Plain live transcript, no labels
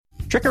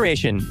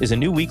Trickeration is a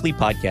new weekly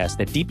podcast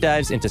that deep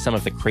dives into some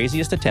of the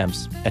craziest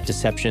attempts at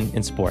deception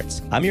in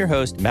sports. I'm your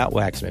host, Matt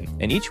Waxman,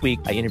 and each week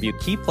I interview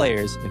key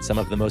players in some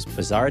of the most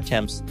bizarre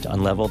attempts to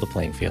unlevel the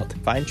playing field.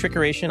 Find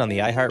Trickeration on the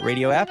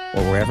iHeartRadio app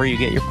or wherever you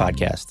get your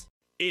podcasts.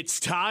 It's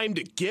time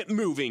to get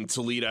moving,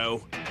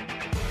 Toledo.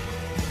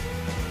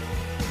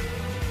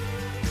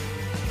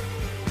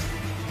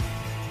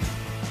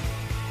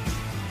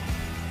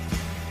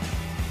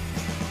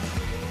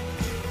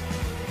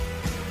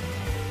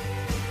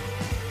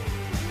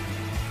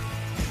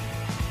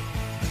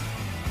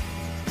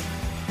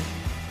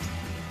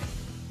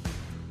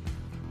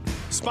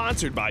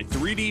 Sponsored by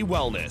 3D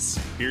Wellness.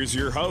 Here's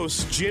your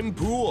host, Jim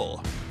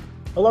Poole.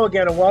 Hello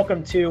again, and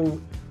welcome to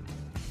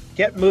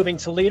Get Moving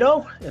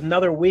Toledo.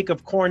 Another week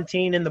of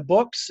quarantine in the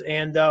books,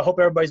 and hope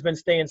everybody's been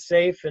staying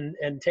safe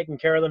and taking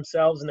care of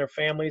themselves and their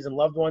families and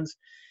loved ones.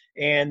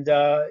 And,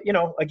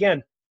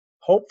 again,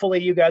 hopefully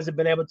you guys have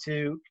been able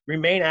to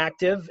remain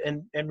active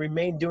and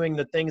remain doing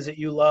the things that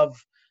you love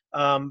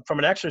from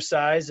an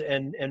exercise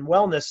and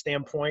wellness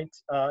standpoint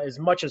as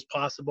much as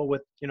possible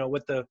with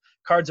the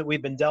cards that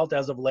we've been dealt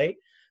as of late.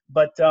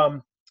 But,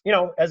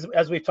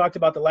 as we've talked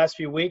about the last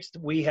few weeks,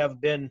 we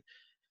have been,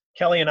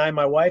 Kelly and I,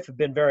 my wife, have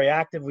been very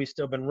active. We've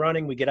still been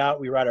running. We get out,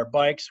 we ride our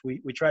bikes. We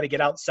try to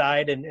get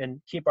outside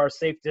and keep our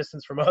safe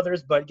distance from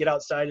others, but get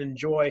outside and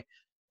enjoy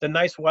the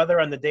nice weather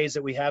on the days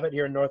that we have it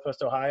here in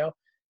Northwest Ohio.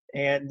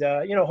 And,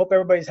 hope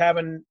everybody's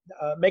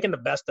making the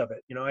best of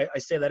it. I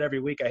say that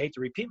every week. I hate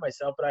to repeat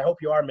myself, but I hope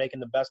you are making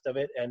the best of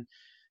it. And,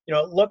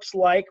 it looks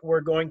like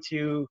we're going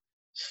to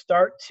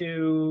start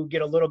to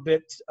get a little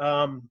bit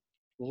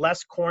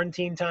less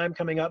quarantine time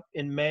coming up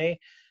in May.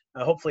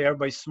 Hopefully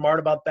everybody's smart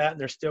about that,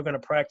 and they're still going to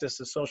practice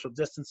the social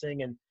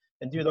distancing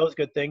and do those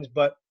good things.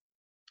 But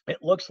it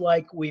looks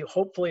like we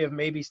hopefully have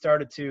maybe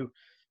started to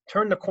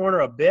turn the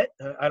corner a bit.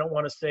 I don't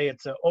want to say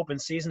it's an open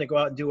season to go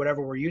out and do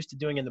whatever we're used to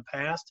doing in the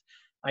past.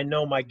 I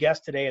know my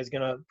guest today is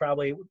going to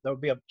there'll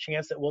be a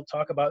chance that we'll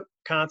talk about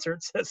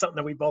concerts. That's something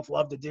that we both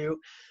love to do.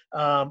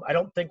 I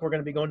don't think we're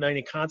going to be going to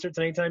any concerts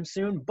anytime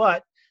soon,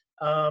 but,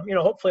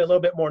 hopefully a little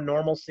bit more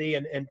normalcy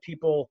and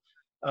people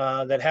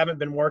that haven't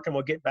been working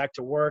will get back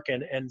to work,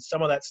 and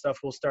some of that stuff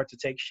will start to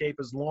take shape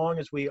as long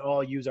as we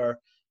all use our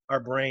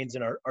brains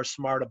and are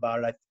smart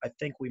about it. I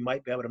think we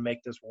might be able to make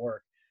this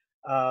work.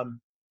 I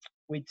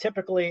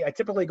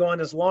typically go on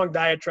this long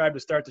diatribe to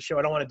start the show.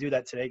 I don't want to do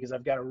that today because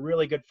I've got a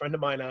really good friend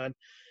of mine on.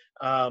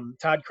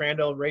 Todd,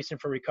 Crandell, Racing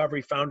for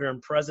Recovery founder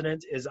and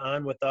president, is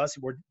on with us.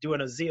 We're doing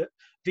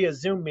via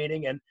Zoom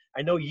meeting, and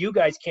I know you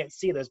guys can't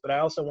see this, but I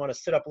also want to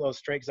sit up a little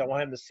straight because I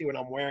want him to see what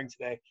I'm wearing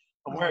today.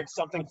 I'm wearing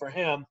something for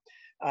him.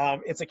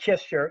 It's a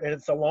KISS shirt, and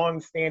it's a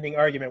long-standing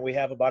argument we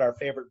have about our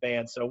favorite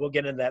band, so we'll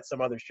get into that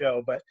some other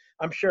show, but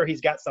I'm sure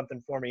he's got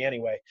something for me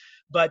anyway.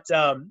 But,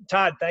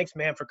 Todd, thanks,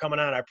 man, for coming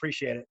on. I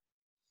appreciate it.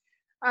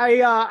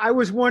 I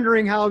was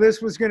wondering how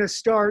this was going to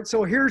start,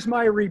 so here's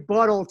my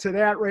rebuttal to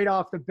that right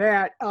off the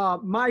bat.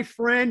 My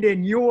friend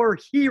and your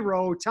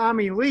hero,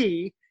 Tommy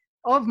Lee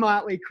of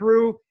Motley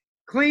Crue,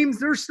 claims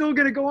they're still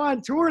going to go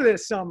on tour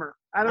this summer.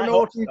 I don't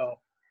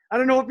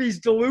know if he's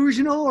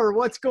delusional or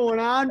what's going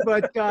on,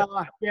 but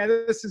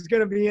this is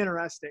going to be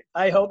interesting.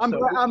 I hope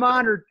so. I'm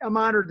honored. I'm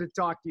honored to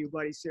talk to you,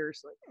 buddy.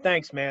 Seriously.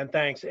 Thanks, man.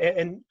 Thanks.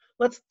 And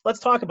let's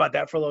talk about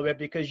that for a little bit,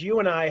 because you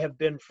and I have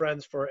been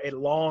friends for a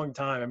long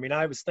time. I mean,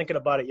 I was thinking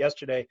about it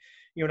yesterday.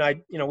 You and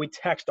I, we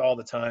text all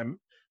the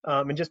time,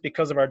 and just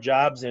because of our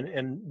jobs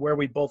and where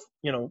we both,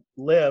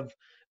 live,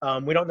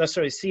 we don't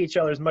necessarily see each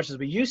other as much as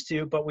we used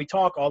to, but we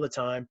talk all the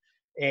time.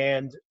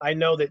 And I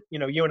know that,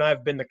 you and I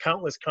have been to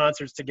countless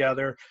concerts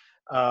together,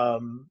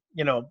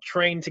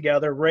 trained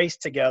together,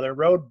 raced together,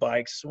 rode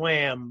bikes,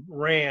 swam,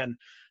 ran,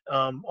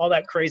 all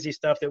that crazy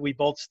stuff that we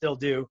both still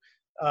do.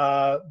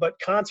 But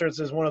concerts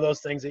is one of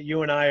those things that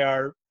you and I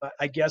are,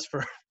 I guess,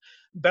 for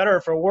better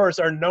or for worse,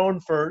 are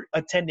known for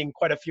attending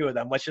quite a few of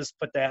them. Let's just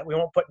put that. We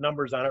won't put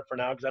numbers on it for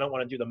now because I don't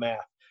want to do the math.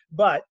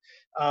 But,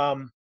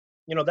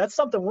 that's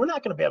something we're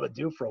not going to be able to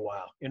do for a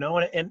while,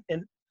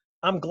 and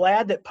I'm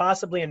glad that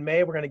possibly in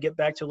May we're going to get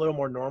back to a little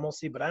more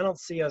normalcy, but I don't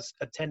see us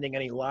attending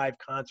any live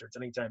concerts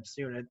anytime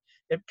soon.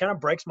 It kind of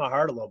breaks my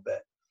heart a little bit.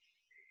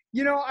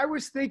 I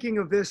was thinking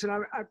of this, and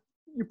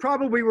you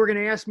probably were going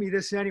to ask me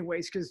this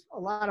anyways, because a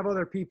lot of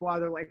other people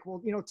are like,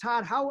 well,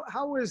 Todd,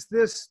 how has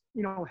this,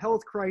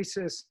 health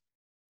crisis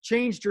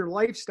changed your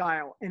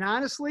lifestyle? And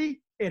honestly,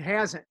 it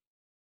hasn't.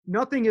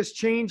 Nothing has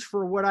changed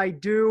for what I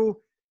do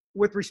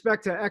with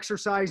respect to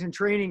exercise and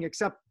training,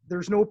 except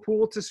there's no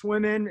pool to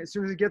swim in. As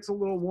soon as it gets a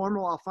little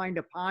warmer, I'll find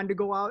a pond to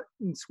go out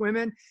and swim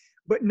in.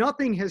 But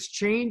nothing has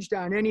changed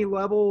on any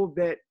level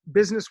that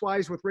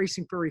business-wise with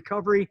Racing for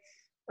Recovery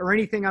or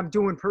anything I'm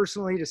doing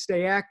personally to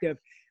stay active.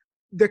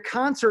 The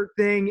concert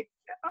thing,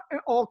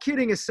 all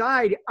kidding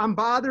aside, I'm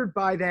bothered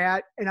by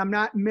that, and I'm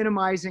not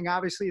minimizing,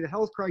 obviously, the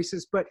health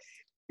crisis, but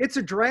it's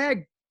a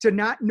drag to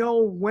not know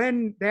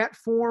when that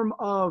form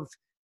of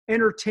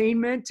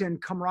entertainment and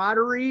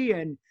camaraderie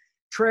and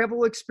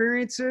travel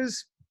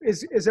experiences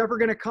is ever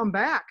going to come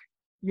back,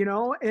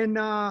 and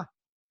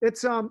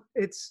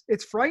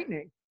it's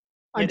frightening.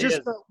 on It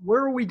just is.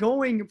 where are we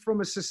going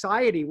from a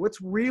society? What's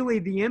really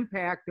the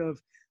impact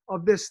of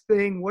this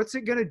thing? What's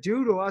it going to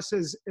do to us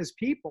as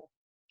people?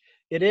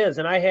 It is.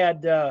 And I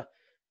had, I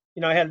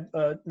had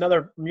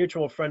another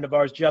mutual friend of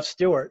ours, Jeff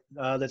Stewart,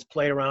 that's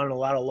played around in a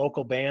lot of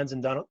local bands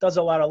and does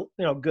a lot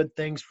of, good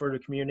things for the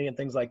community and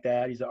things like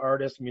that. He's an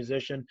artist,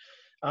 musician.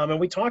 And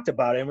we talked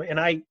about it. And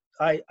I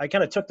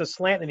kind of took the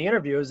slant in the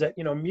interview is that,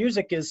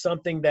 music is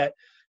something that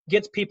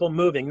gets people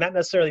moving. Not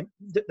necessarily,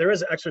 there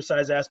is an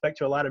exercise aspect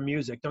to a lot of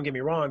music, don't get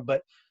me wrong,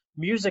 but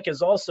music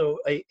is also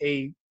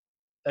a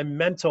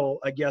mental,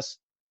 I guess,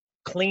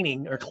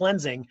 cleaning or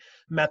cleansing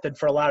method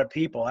for a lot of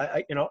people.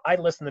 I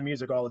listen to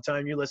music all the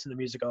time. You listen to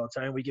music all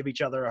the time. We give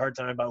each other a hard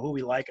time about who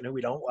we like and who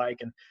we don't like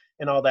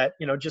and all that,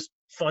 just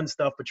fun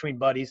stuff between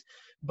buddies.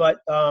 But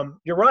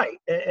you're right.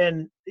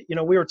 And,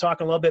 we were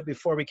talking a little bit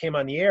before we came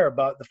on the air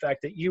about the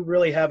fact that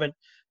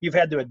you've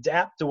had to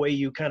adapt the way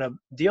you kind of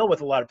deal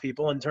with a lot of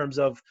people in terms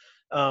of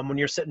when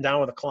you're sitting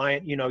down with a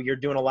client, you're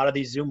doing a lot of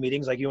these Zoom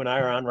meetings like you and I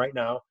are on right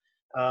now.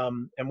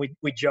 And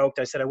we joked.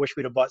 I said, I wish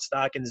we'd have bought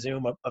stock in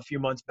Zoom a few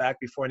months back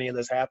before any of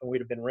this happened.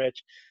 We'd have been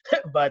rich.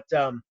 But,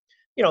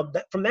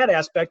 from that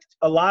aspect,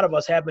 a lot of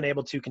us have been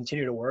able to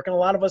continue to work and a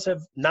lot of us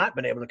have not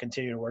been able to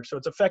continue to work. So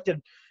it's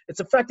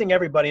affecting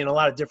everybody in a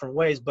lot of different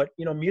ways. But,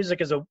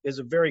 music is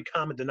a very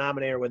common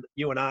denominator with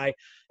you and I,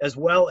 as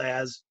well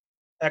as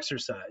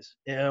exercise,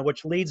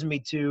 which leads me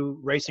to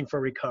Racing for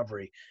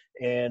Recovery.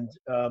 And,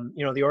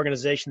 the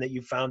organization that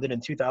you founded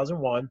in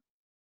 2001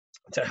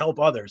 to help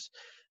others.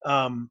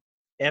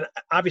 And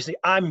obviously,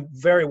 I'm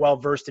very well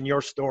versed in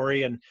your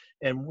story,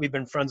 and we've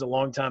been friends a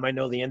long time. I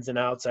know the ins and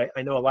outs.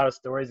 I know a lot of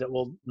stories that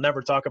we'll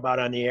never talk about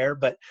on the air,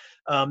 but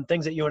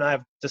things that you and I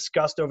have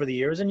discussed over the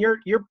years. And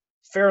you're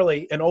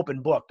fairly an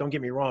open book. Don't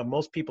get me wrong.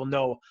 Most people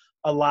know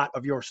a lot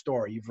of your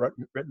story. You've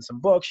written some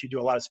books. You do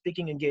a lot of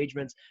speaking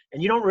engagements,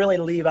 and you don't really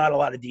leave out a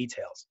lot of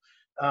details.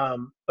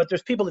 But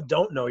there's people that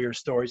don't know your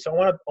story. So I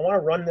want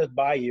to run this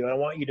by you, and I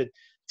want you to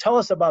tell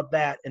us about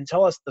that and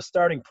tell us the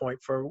starting point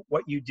for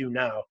what you do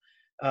now.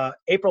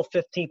 April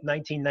 15th,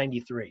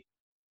 1993.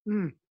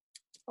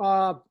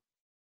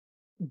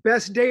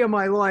 Best day of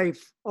my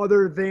life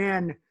other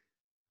than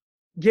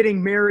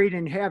getting married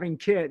and having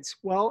kids.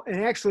 Well,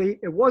 and actually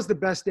it was the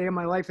best day of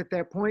my life at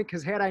that point,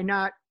 because had I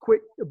not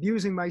quit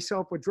abusing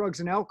myself with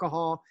drugs and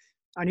alcohol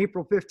on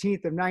April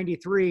 15th of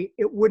 93,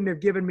 it wouldn't have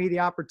given me the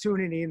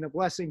opportunity and the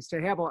blessings to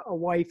have a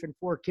wife and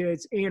 4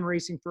 kids and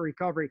Racing for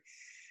Recovery.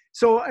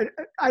 So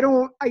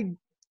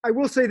I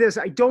will say this.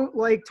 I don't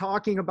like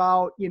talking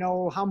about,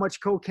 how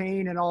much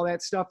cocaine and all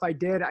that stuff I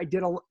did.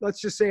 Let's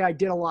just say I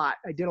did a lot.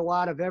 I did a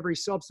lot of every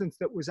substance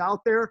that was out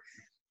there.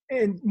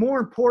 And more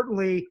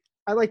importantly,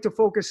 I like to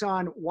focus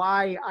on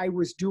why I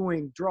was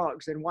doing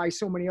drugs and why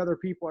so many other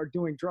people are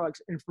doing drugs.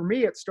 And for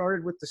me, it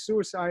started with the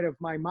suicide of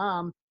my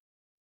mom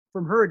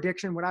from her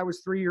addiction when I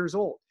was 3 years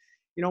old.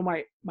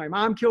 My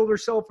mom killed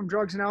herself from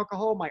drugs and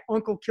alcohol. My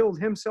uncle killed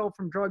himself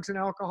from drugs and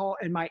alcohol.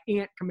 And my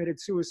aunt committed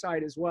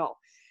suicide as well.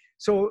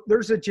 So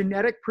there's a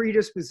genetic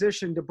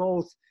predisposition to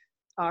both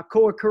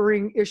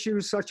co-occurring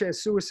issues such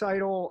as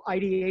suicidal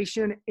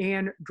ideation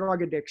and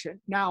drug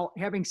addiction. Now,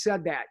 having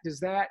said that,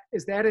 is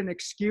that an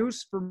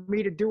excuse for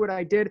me to do what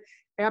I did?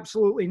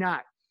 Absolutely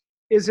not.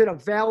 Is it a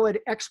valid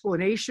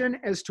explanation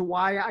as to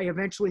why I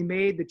eventually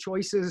made the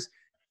choices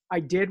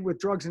I did with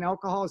drugs and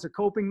alcohol as a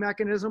coping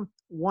mechanism?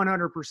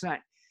 100%.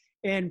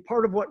 And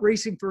part of what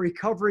Racing for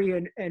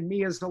Recovery and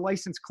me as a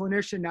licensed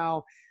clinician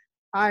now,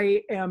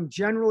 I am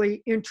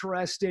generally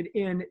interested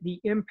in the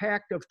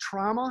impact of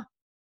trauma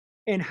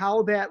and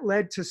how that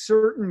led to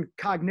certain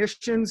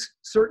cognitions,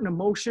 certain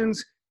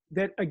emotions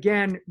that,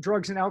 again,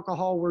 drugs and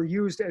alcohol were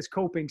used as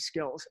coping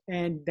skills.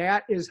 And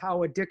that is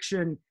how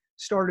addiction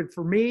started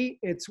for me.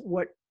 It's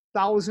what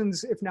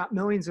thousands, if not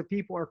millions of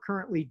people are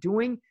currently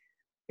doing.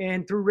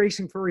 And through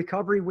Racing for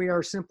Recovery, we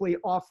are simply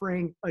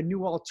offering a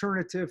new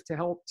alternative to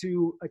help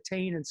to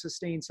attain and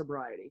sustain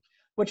sobriety.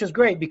 Which is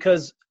great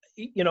because,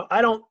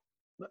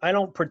 I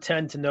don't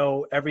pretend to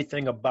know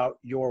everything about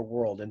your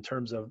world in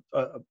terms of,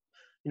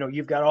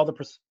 you've got all the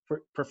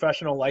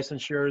professional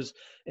licensures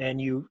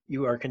and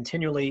you are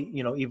continually,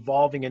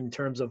 evolving in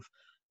terms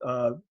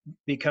of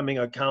becoming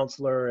a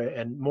counselor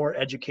and more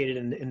educated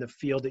in the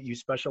field that you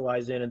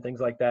specialize in and things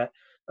like that.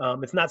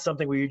 It's not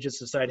something where you just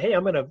decide, hey,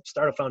 I'm going to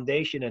start a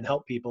foundation and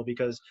help people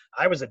because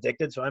I was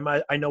addicted. So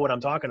I know what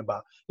I'm talking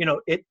about.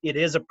 It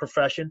is a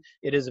profession.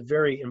 It is a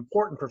very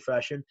important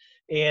profession.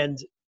 And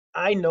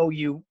I know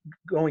you,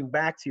 going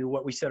back to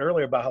what we said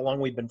earlier about how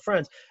long we've been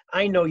friends.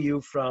 I know you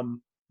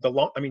from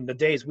the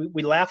days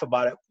we laugh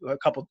about it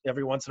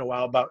every once in a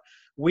while about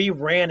we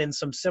ran in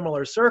some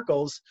similar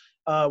circles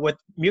with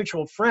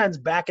mutual friends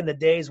back in the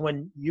days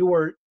when you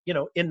were,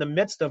 in the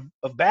midst of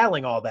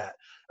battling all that.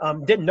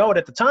 Didn't know it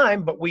at the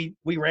time, but we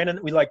ran in,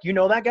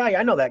 that guy,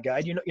 I know that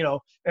guy,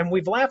 and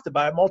we've laughed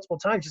about it multiple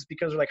times just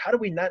because we're like, how do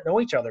we not know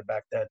each other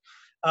back then?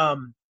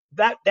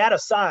 That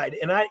aside,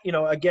 and I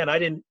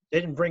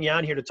didn't bring you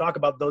on here to talk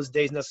about those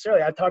days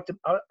necessarily.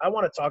 I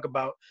want to talk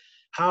about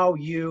how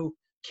you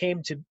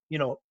came to,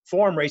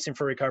 form Racing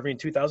for Recovery in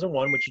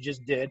 2001, which you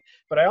just did.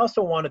 But I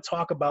also want to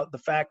talk about the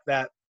fact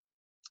that,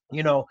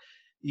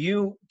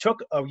 you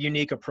took a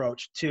unique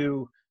approach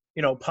to,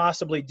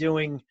 possibly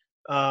doing,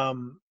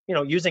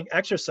 using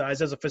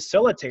exercise as a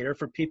facilitator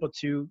for people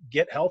to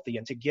get healthy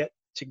and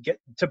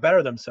to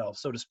better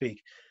themselves, so to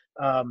speak.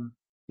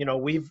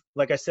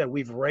 Like I said,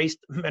 we've raced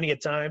many a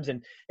times,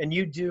 and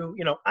you do,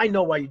 I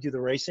know why you do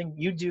the racing.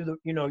 You do the,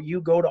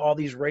 you go to all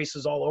these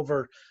races all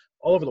over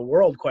the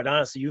world. Quite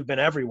honestly, you've been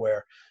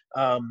everywhere.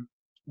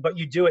 But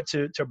you do it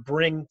to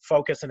bring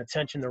focus and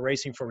attention to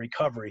Racing for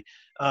Recovery.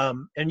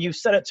 And you've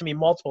said it to me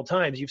multiple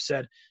times. You've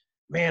said,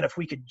 man, if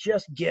we could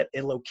just get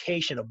a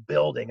location, a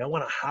building, I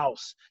want a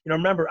house. I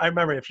remember,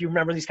 if you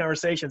remember these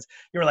conversations,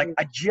 you were like,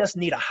 I just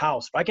need a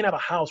house. If I can have a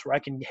house where I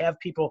can have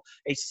people,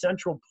 a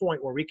central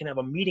point where we can have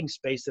a meeting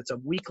space that's a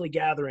weekly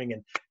gathering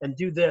and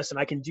do this, and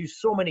I can do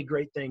so many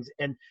great things.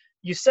 And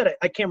you said it,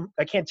 I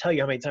can't tell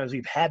you how many times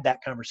we've had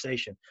that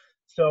conversation.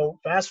 So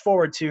fast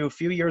forward to a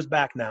few years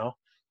back now.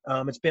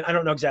 It's been, I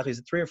don't know exactly, is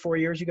it 3 or 4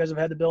 years you guys have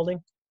had the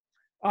building?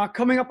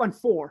 Coming up on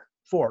 4.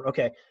 4,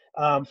 okay.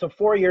 So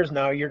 4 years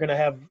now, you're going to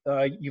have,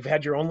 you've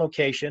had your own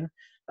location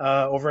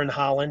over in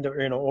Holland,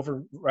 or,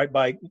 over right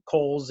by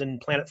Kohl's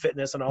and Planet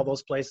Fitness and all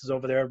those places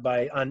over there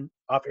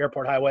off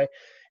Airport Highway.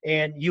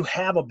 And you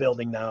have a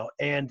building now.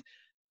 And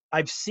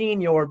I've seen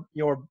your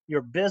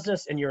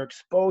business and your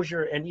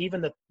exposure, and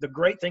even the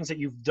great things that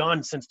you've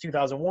done since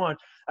 2001.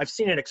 I've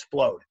seen it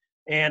explode.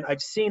 And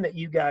I've seen that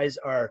you guys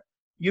are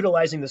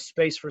utilizing the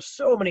space for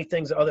so many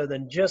things other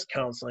than just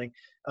counseling.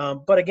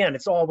 But again,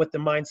 it's all with the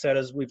mindset,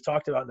 as we've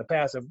talked about in the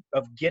past,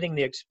 of getting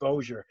the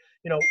exposure.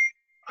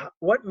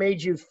 What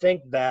made you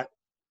think that,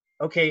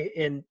 okay,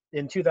 in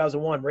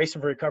 2001,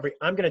 Racing for Recovery,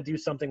 I'm going to do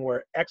something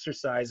where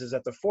exercise is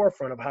at the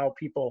forefront of how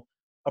people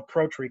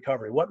approach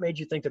recovery? What made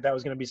you think that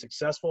was going to be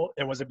successful?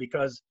 And was it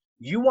because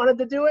you wanted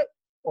to do it,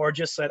 or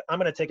just said, I'm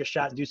going to take a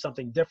shot and do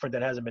something different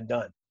that hasn't been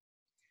done?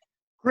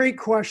 Great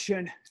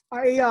question.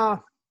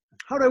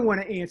 How do I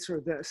want to answer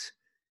this?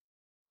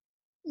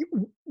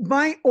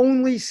 My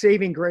only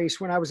saving grace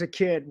when I was a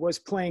kid was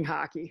playing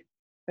hockey.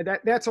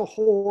 That's a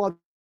whole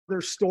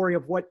other story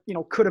of what,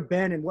 could have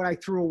been and what I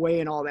threw away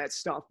and all that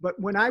stuff. But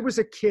when I was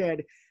a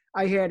kid,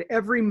 I had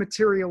every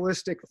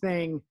materialistic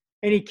thing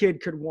any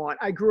kid could want.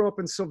 I grew up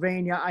in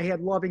Sylvania. I had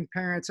loving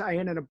parents. I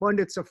had an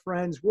abundance of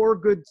friends, wore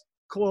good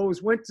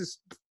clothes, went to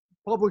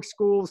public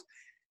schools,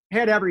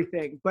 had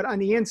everything. But on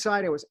the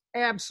inside, I was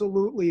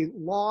absolutely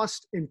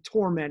lost and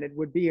tormented,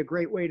 would be a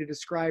great way to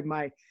describe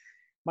my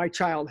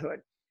childhood.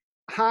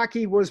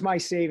 Hockey was my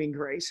saving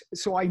grace.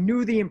 So I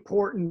knew the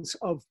importance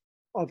of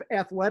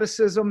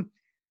athleticism,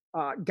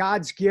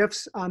 God's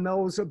gifts on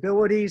those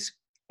abilities.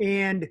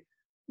 And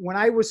when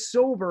I was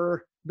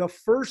sober, the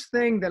first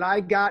thing that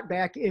I got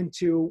back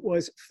into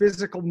was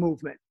physical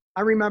movement.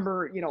 I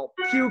remember,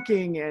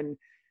 puking and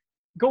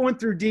going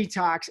through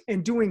detox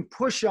and doing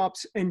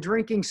push-ups and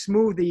drinking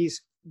smoothies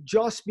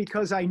just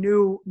because I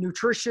knew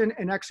nutrition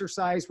and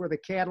exercise were the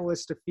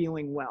catalyst to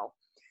feeling well.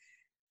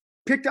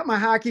 Picked up my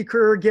hockey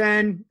career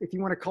again, if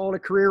you want to call it a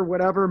career,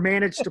 whatever.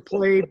 Managed to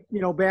play,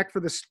 back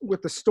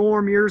with the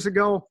Storm years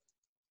ago.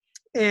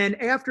 And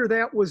after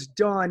that was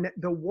done,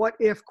 the what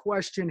if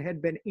question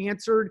had been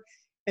answered,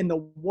 and the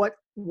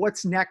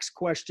what's next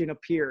question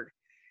appeared.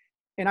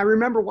 And I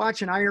remember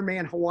watching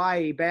Ironman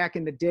Hawaii back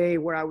in the day,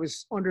 where I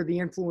was under the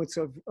influence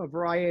of a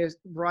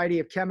variety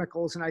of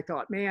chemicals. And I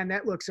thought, man,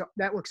 that looks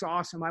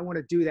awesome. I want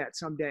to do that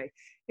someday.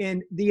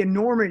 And the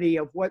enormity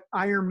of what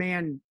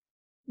Ironman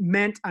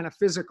meant on a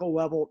physical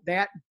level,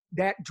 that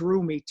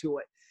drew me to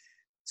it.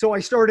 So I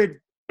started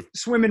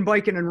swimming,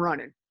 biking, and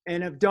running,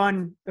 and have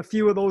done a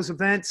few of those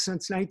events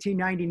since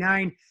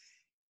 1999.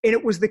 And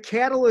it was the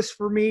catalyst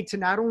for me to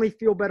not only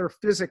feel better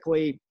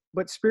physically,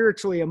 but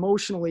spiritually,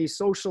 emotionally,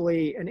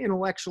 socially, and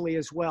intellectually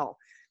as well.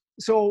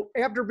 So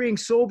after being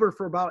sober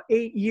for about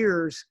 8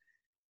 years,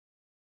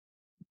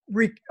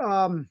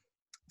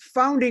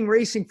 founding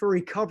Racing for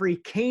Recovery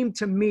came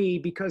to me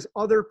because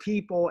other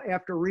people,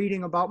 after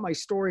reading about my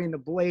story in the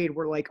Blade,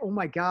 were like, oh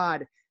my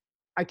God,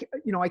 I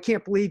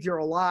can't believe you're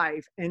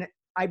alive. And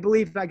I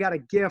believe I got a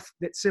gift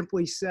that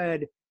simply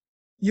said,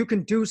 you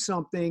can do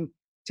something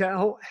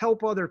to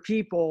help other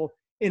people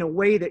in a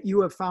way that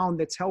you have found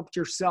that's helped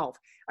yourself.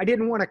 I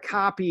didn't want to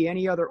copy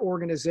any other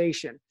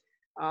organization.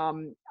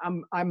 I'm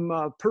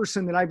a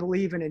person that I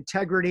believe in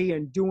integrity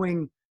and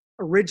doing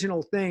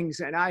original things.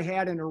 And I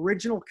had an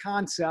original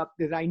concept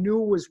that I knew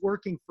was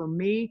working for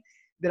me,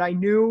 that I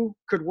knew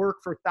could work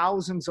for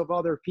thousands of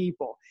other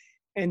people.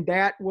 And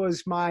that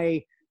was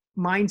my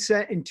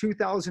mindset in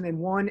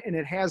 2001. And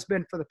it has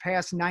been for the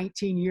past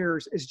 19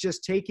 years, is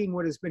just taking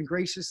what has been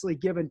graciously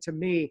given to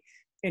me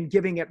and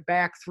giving it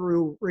back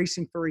through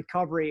Racing for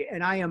Recovery.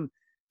 And I am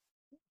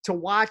to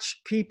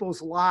watch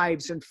people's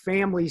lives and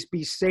families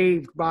be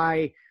saved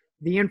by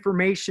the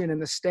information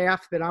and the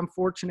staff that I'm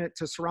fortunate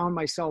to surround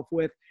myself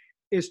with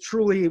is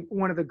truly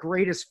one of the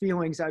greatest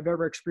feelings I've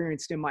ever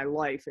experienced in my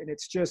life. And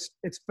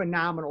it's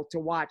phenomenal to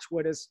watch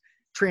what has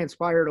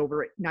transpired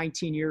over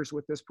 19 years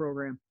with this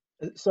program.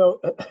 So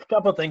a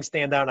couple of things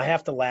stand out, and I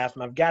have to laugh,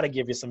 and I've got to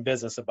give you some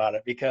business about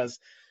it because,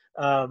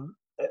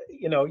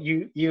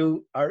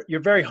 you're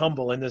very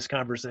humble in this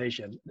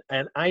conversation,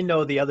 and I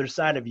know the other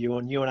side of you,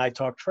 and you and I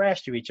talk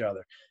trash to each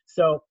other.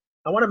 So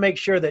I want to make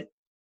sure that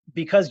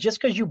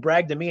just because you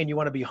bragged to me and you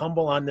want to be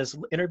humble on this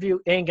interview,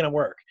 it ain't gonna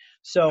work.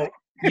 So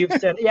you've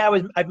said, yeah,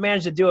 I've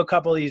managed to do a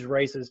couple of these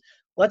races.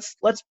 Let's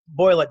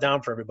boil it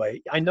down for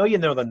everybody. I know you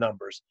know the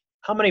numbers.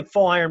 How many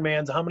full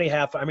Ironmans? How many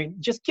half? I mean,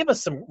 just give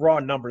us some raw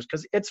numbers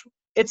because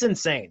it's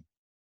insane.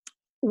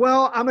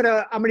 Well, I'm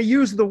gonna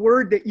use the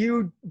word that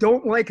you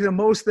don't like the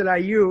most that I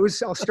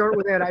use. I'll start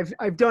with that.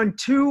 I've done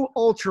 2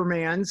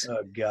 Ultramans.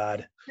 Oh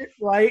God!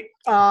 Right,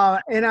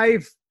 and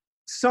I've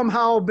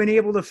somehow been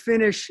able to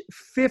finish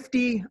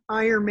 50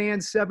 Ironman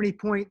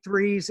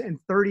 70.3s and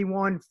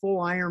 31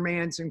 full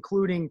Ironmans,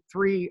 including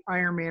 3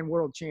 Ironman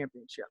World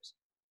Championships.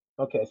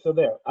 Okay, so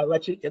there. I'll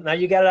let you. Now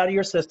you got it out of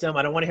your system.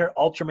 I don't want to hear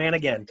Ultraman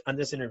again on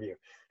this interview.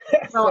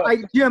 Well,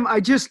 Jim,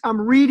 I'm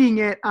reading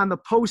it on the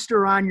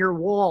poster on your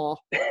wall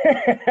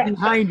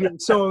behind you.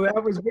 So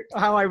that was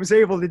how I was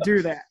able to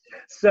do that.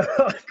 So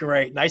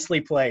great, nicely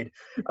played.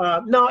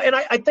 No, and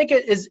I think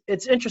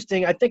it's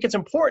interesting. I think it's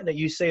important that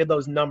you say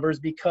those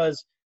numbers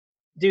because,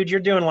 dude, you're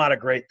doing a lot of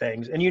great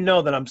things, and you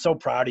know that I'm so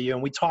proud of you.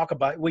 And we talk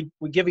about we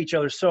give each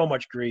other so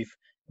much grief,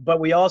 but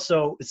we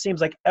also, it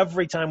seems like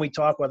every time we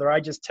talk, whether I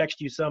just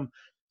text you some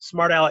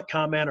smart aleck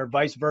comment or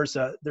vice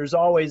versa, there's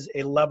always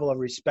a level of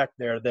respect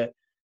there that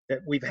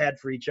we've had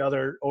for each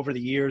other over the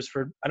years.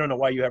 I don't know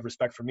why you have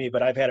respect for me,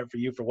 but I've had it for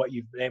you for what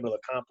you've been able to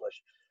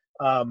accomplish.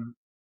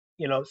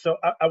 So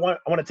I want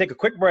to take a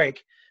quick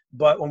break,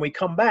 but when we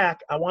come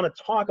back, I want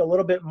to talk a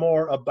little bit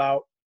more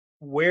about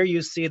where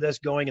you see this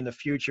going in the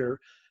future,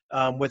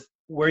 with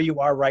where you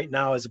are right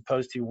now, as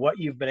opposed to what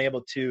you've been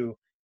able to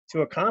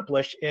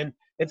accomplish. And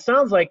it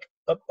sounds like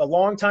a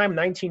long time,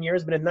 19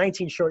 years, but in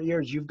 19 short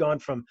years, you've gone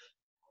from,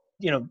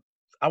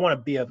 I want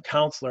to be a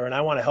counselor and I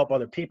want to help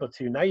other people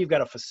too. Now you've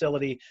got a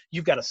facility,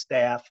 you've got a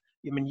staff.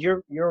 I mean,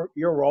 you're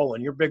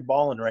rolling, you're big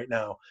balling right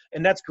now,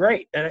 and that's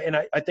great. And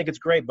I think it's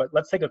great. But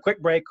let's take a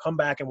quick break, come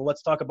back, and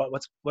let's talk about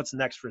what's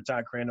next for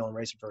Todd Crandell and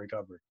Racing for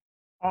Recovery.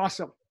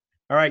 Awesome.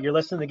 All right, you're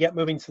listening to Get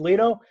Moving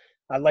Toledo.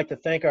 I'd like to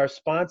thank our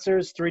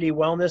sponsors, 3D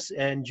Wellness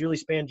and Julie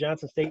Spann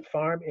Johnson State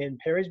Farm in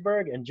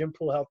Perrysburg, and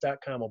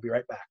JimPoolHealth.com. We'll be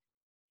right back.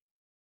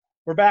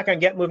 We're back on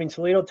Get Moving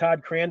Toledo.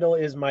 Todd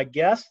Crandell is my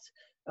guest.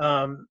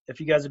 If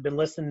you guys have been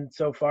listening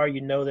so far,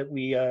 you know that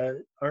we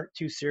aren't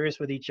too serious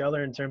with each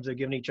other in terms of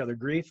giving each other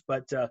grief,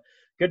 but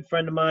good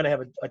friend of mine. I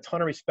have a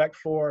ton of respect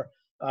for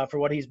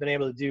what he's been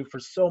able to do for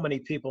so many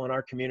people in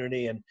our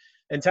community.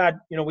 And Todd,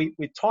 we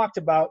talked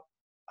about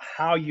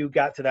how you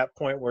got to that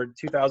point where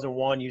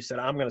 2001, you said,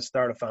 I'm going to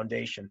start a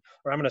foundation,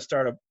 or I'm going to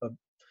start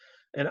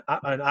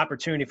an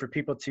opportunity for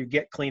people to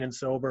get clean and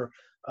sober,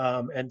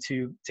 and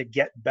to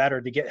get better,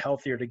 to get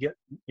healthier, to get,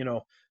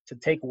 to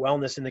take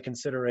wellness into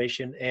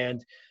consideration.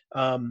 And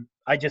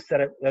I just said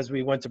it as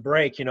we went to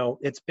break,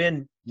 it's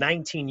been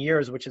 19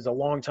 years, which is a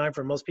long time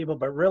for most people,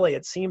 but really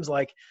it seems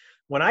like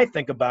when I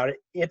think about it,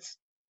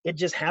 it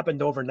just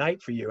happened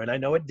overnight for you. And I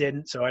know it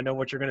didn't, so I know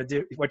what you're going to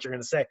do, what you're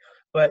going to say.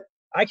 But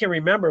I can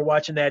remember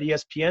watching that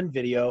ESPN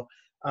video,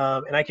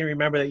 and I can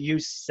remember that you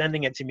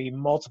sending it to me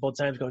multiple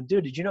times going,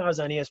 dude, did you know I was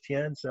on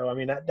ESPN? So, I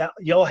mean, that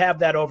you'll have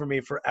that over me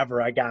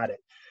forever. I got it.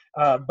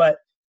 But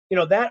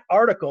that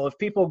article, if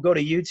people go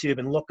to YouTube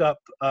and look up,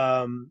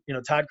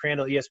 Todd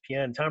Crandell,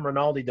 ESPN, Tom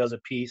Rinaldi does a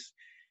piece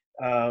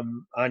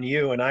on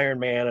you and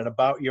Ironman and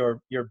about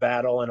your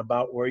battle and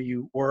about where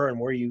you were and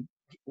where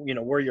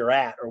where you're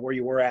at, or where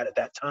you were at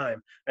that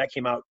time. That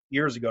came out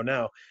years ago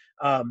now.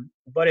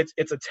 But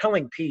it's a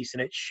telling piece,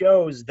 and it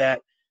shows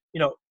that,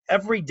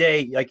 every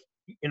day, like,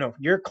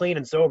 you're clean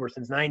and sober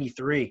since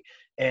 93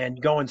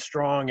 and going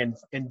strong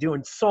and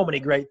doing so many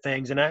great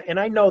things. And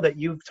I know that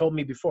you've told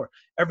me before,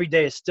 every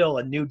day is still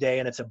a new day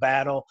and it's a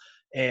battle,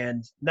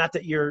 and not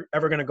that you're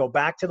ever going to go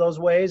back to those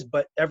ways,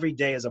 but every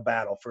day is a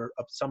battle for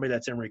somebody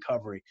that's in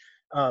recovery.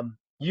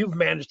 You've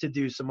managed to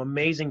do some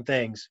amazing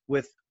things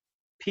with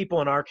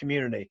people in our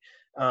community,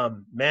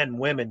 men,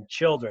 women,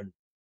 children,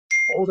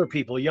 older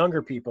people,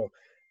 younger people,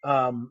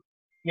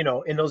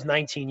 in those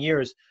 19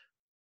 years.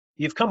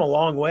 You've come a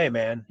long way,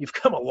 man. You've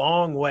come a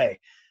long way.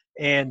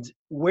 And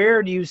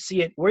where do you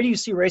see it? Where do you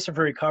see Racing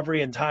for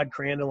Recovery and Todd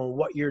Crandell and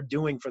what you're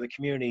doing for the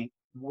community?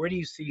 Where do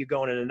you see you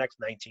going in the next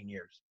 19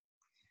 years?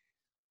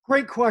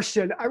 Great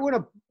question. I want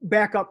to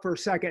back up for a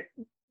second,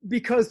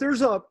 because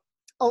there's a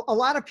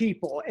lot of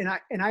people, and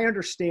I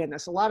understand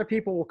this. A lot of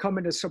people will come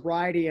into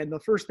sobriety, and the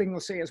first thing they'll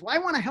say is, well, I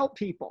want to help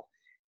people.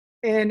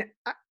 And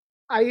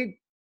I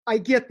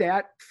get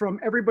that. From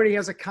everybody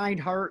has a kind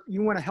heart.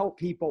 You want to help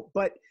people.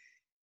 But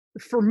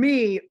for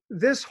me,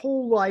 this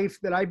whole life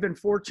that I've been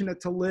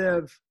fortunate to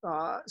live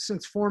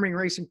since forming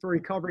Racing for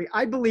Recovery,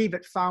 I believe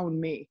it found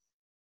me.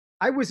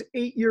 I was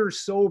 8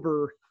 years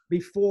sober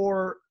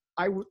before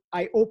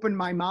I opened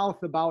my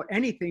mouth about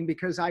anything,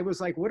 because I was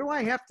like, what do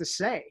I have to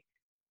say?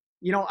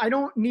 I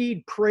don't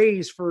need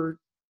praise for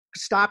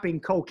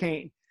stopping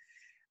cocaine.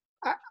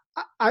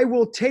 I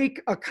will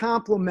take a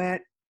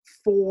compliment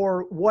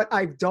for what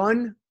I've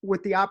done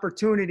with the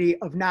opportunity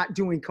of not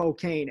doing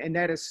cocaine, and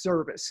that is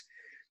service.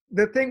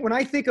 The thing, when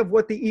I think of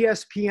what the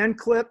ESPN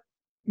clip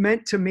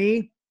meant to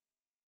me,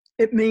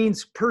 it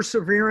means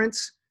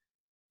perseverance,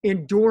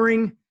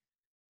 enduring,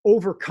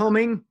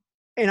 overcoming.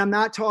 And I'm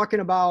not talking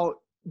about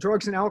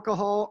drugs and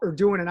alcohol or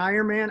doing an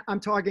Ironman. I'm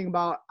talking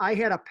about, I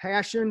had a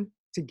passion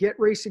to get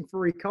Racing for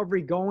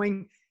Recovery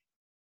going,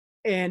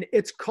 and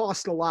it's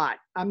cost a lot.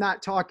 I'm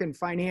not talking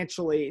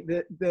financially.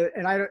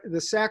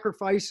 The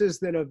sacrifices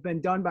that have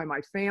been done by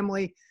my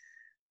family,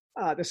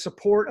 the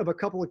support of a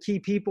couple of key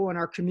people in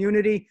our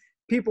community,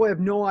 people have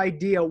no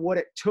idea what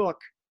it took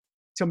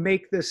to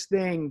make this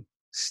thing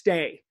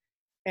stay.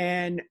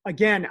 And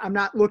again, I'm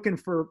not looking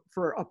for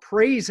a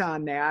praise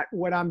on that.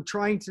 What I'm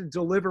trying to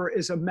deliver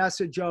is a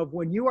message of,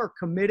 when you are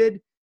committed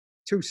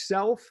to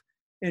self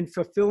and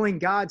fulfilling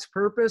God's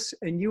purpose,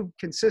 and you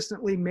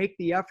consistently make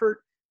the effort,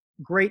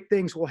 great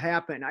things will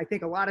happen. I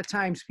think a lot of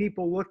times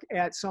people look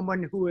at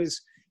someone who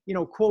is,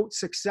 quote,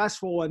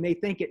 successful, and they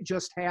think it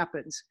just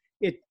happens.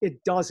 It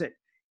doesn't.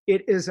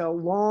 It is a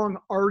long,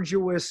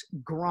 arduous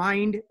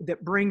grind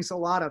that brings a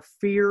lot of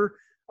fear,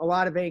 a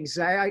lot of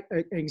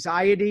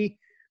anxiety,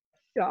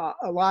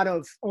 a lot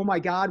of, oh my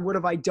God, what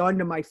have I done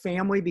to my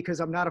family because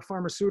I'm not a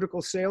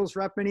pharmaceutical sales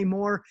rep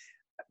anymore.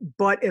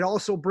 But it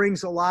also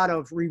brings a lot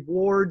of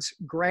rewards,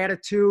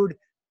 gratitude,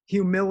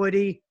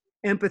 humility,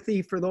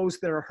 empathy for those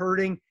that are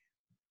hurting.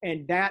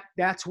 And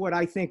that's what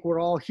I think we're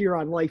all here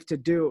on life to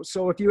do.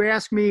 So if you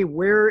ask me,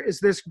 where is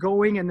this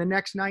going in the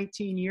next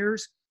 19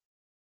 years?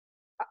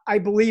 I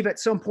believe at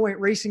some point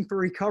Racing for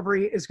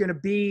Recovery is going to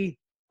be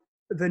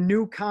the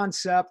new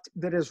concept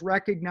that is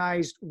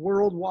recognized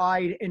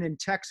worldwide and in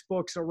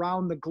textbooks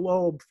around the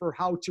globe for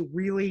how to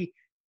really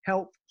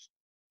help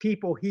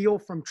people heal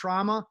from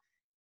trauma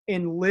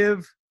and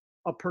live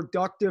a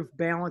productive,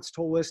 balanced,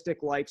 holistic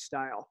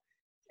lifestyle.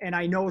 And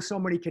I know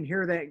somebody can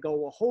hear that and go,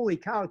 well, holy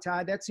cow,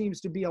 Todd, that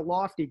seems to be a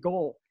lofty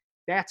goal.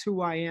 That's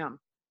who I am.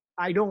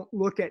 I don't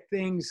look at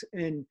things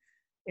in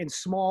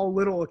small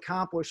little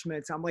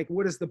accomplishments. I'm like,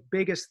 what is the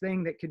biggest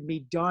thing that can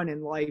be done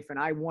in life? And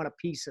I want a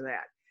piece of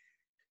that.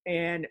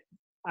 And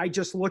I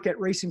just look at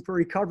Racing for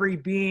Recovery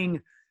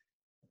being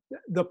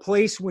the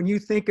place, when you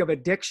think of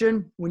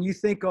addiction, when you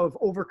think of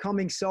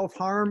overcoming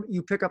self-harm,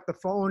 you pick up the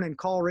phone and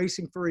call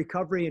Racing for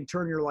Recovery and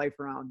turn your life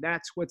around.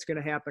 That's what's going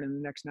to happen in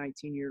the next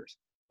 19 years.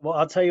 Well,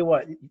 I'll tell you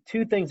what,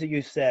 two things that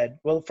you said.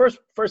 Well, the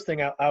first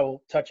thing I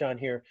will touch on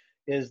here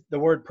is the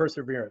word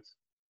perseverance.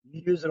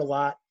 You use it a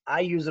lot. I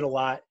use it a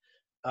lot.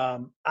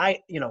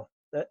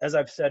 As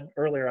I've said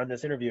earlier on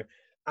this interview,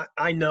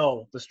 I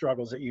know the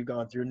struggles that you've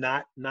gone through,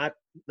 not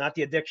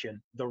the addiction,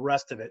 the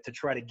rest of it, to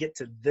try to get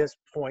to this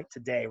point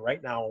today,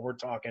 right now, when we're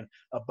talking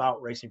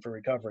about Racing for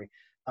Recovery.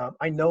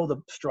 I know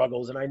the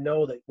struggles, and I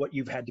know that what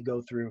you've had to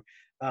go through,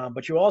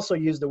 but you also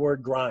use the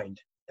word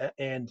grind,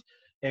 and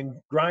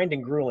grind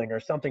and grueling or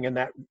something in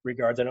that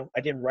regards.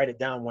 I didn't write it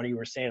down when you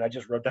were saying, I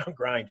just wrote down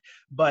grind,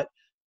 but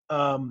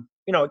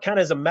it kind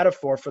of is a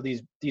metaphor for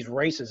these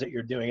races that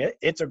you're doing.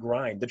 It's a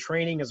grind. The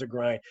training is a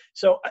grind.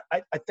 So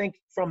I think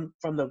from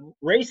the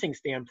racing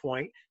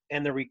standpoint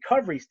and the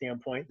recovery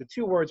standpoint, the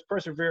two words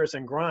perseverance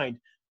and grind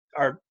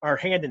are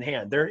hand in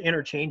hand. They're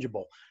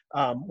interchangeable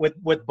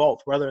with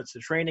both, whether it's the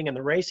training and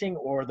the racing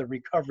or the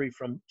recovery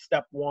from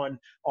step one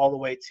all the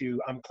way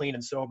to I'm clean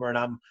and sober and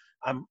I'm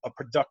a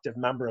productive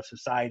member of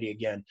society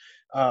again.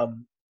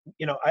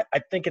 I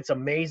think it's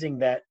amazing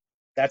that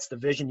that's the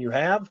vision you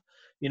have.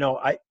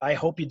 I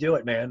hope you do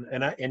it, man.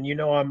 And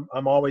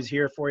I'm always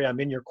here for you. I'm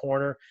in your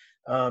corner.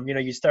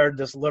 You started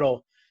this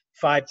little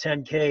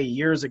 5-10K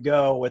years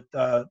ago with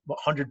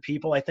 100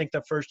 people, I think,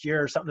 the first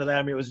year or something to that.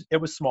 I mean, it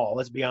was small,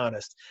 let's be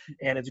honest.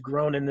 And it's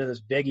grown into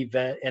this big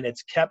event, and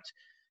it's kept,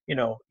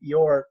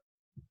 your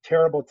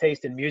terrible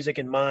taste in music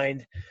in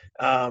mind,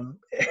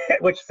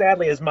 which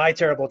sadly is my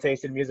terrible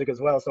taste in music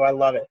as well. So I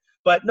love it.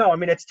 But no, I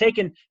mean, it's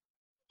taken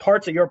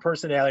parts of your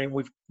personality, and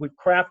we've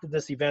crafted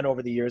this event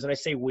over the years. And I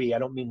say we, I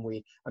don't mean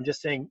we. I'm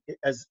just saying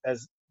as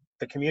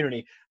the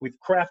community, we've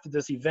crafted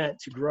this event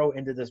to grow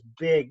into this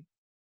big,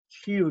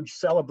 huge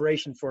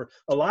celebration for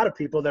a lot of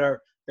people that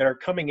are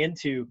coming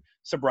into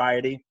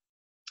sobriety,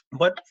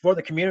 but for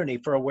the community,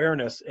 for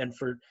awareness and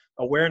for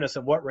awareness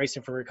of what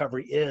Racing for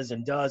Recovery is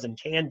and does and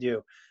can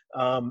do.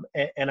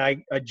 And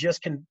I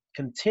just can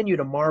continue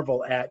to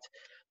marvel at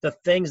the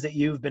things that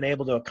you've been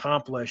able to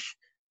accomplish.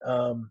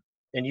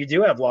 And you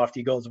do have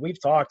lofty goals. We've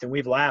talked and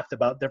we've laughed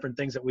about different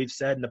things that we've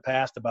said in the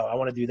past about, I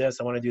want to do this,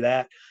 I want to do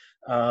that.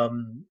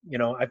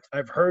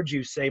 I've heard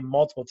you say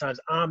multiple times,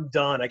 I'm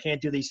done. I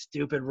can't do these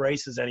stupid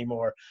races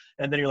anymore.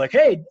 And then you're like,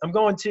 hey, I'm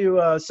going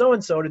to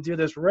so-and-so to do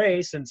this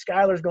race, and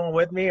Skylar's going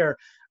with me, or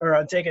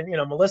I'm taking,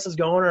 Melissa's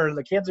going, or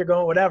the kids are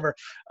going, whatever.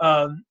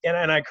 And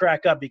I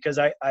crack up because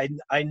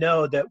I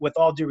know that, with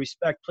all due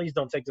respect, please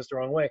don't take this the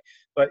wrong way,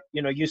 but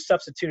you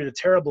substituted a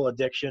terrible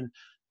addiction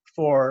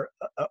for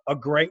a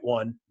great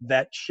one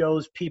that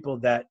shows people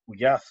that,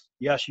 yes,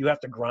 you have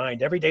to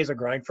grind. Every day's a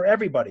grind for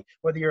everybody,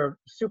 whether you're a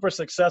super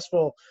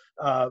successful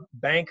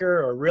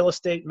banker or real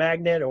estate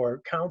magnate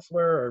or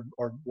counselor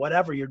or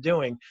whatever you're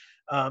doing.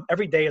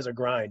 Every day is a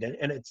grind,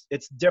 and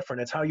it's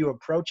different. It's how you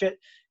approach it,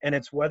 and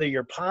it's whether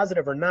you're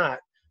positive or not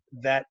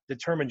that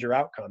determines your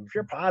outcome. If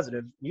you're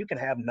positive, you can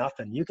have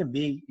nothing.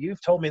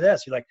 You've told me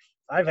this. You're like,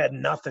 I've had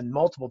nothing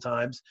multiple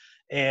times,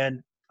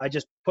 and I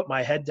just put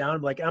my head down.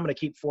 I'm like, I'm going to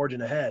keep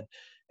forging ahead.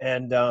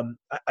 And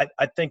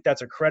I think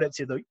that's a credit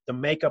to the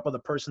makeup of the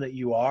person that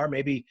you are.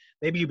 Maybe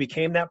you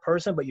became that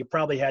person, but you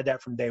probably had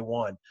that from day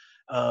one.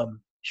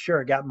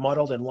 Sure, it got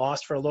muddled and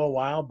lost for a little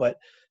while, but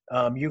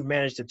you've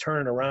managed to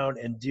turn it around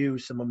and do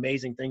some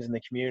amazing things in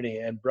the community.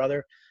 And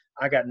brother,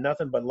 I got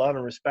nothing but love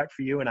and respect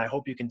for you, and I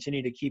hope you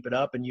continue to keep it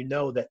up. And you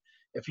know that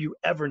if you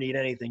ever need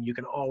anything, you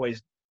can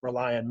always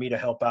rely on me to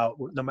help out,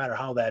 no matter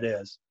how that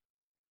is.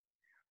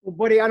 Well,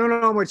 buddy, I don't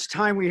know how much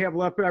time we have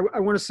left, but I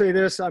want to say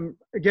this.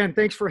 Again,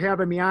 thanks for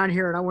having me on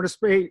here, and I want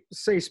to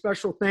say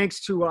special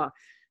thanks to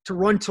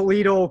Run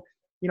Toledo,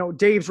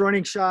 Dave's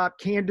Running Shop,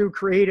 Can Do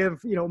Creative,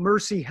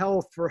 Mercy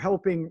Health for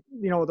helping,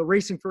 the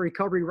Racing for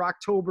Recovery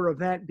Rocktober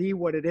event be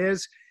what it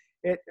is.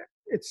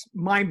 It's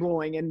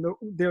mind-blowing, and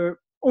the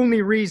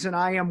only reason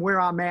I am where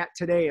I'm at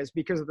today is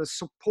because of the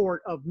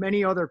support of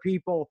many other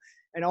people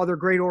and other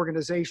great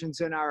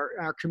organizations in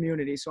our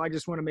community. So I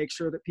just want to make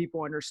sure that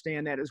people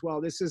understand that as well.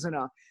 This isn't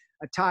a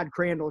Todd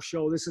Crandell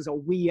show. This is a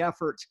we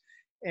effort.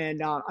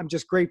 And I'm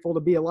just grateful to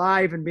be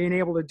alive and being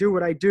able to do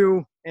what I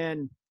do.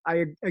 And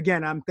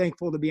I'm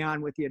thankful to be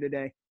on with you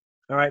today.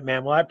 All right,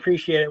 man. Well, I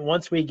appreciate it.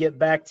 Once we get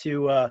back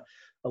to a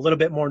little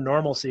bit more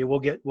normalcy, we'll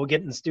get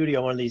in the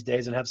studio one of these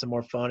days and have some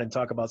more fun and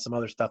talk about some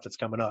other stuff that's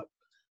coming up.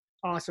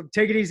 Awesome.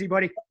 Take it easy,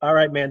 buddy. All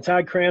right, man.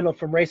 Todd Crandell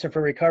from Racing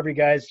for Recovery,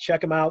 guys.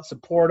 Check him out.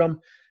 Support him.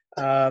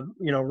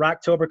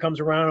 Rocktober comes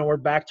around and we're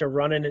back to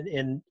running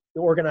in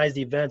organized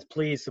events.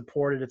 Please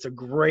support it. It's a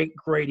great,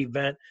 great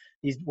event.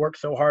 He's worked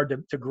so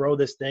hard to grow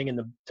this thing and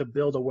to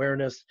build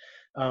awareness.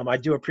 I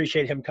do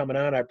appreciate him coming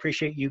on. I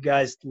appreciate you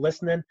guys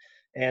listening.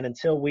 And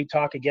until we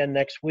talk again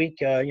next week,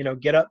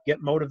 get up,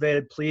 get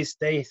motivated. Please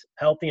stay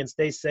healthy and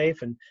stay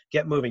safe and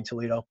get moving,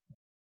 Toledo.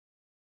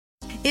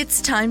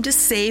 It's time to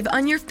save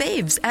on your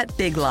faves at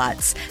Big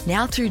Lots.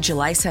 Now through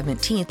July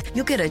 17th,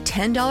 you'll get a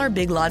 $10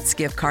 Big Lots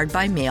gift card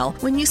by mail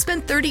when you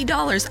spend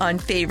 $30 on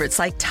favorites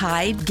like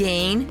Tide,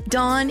 Gain,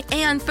 Dawn,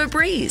 and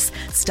Febreze.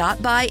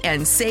 Stop by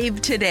and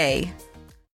save today.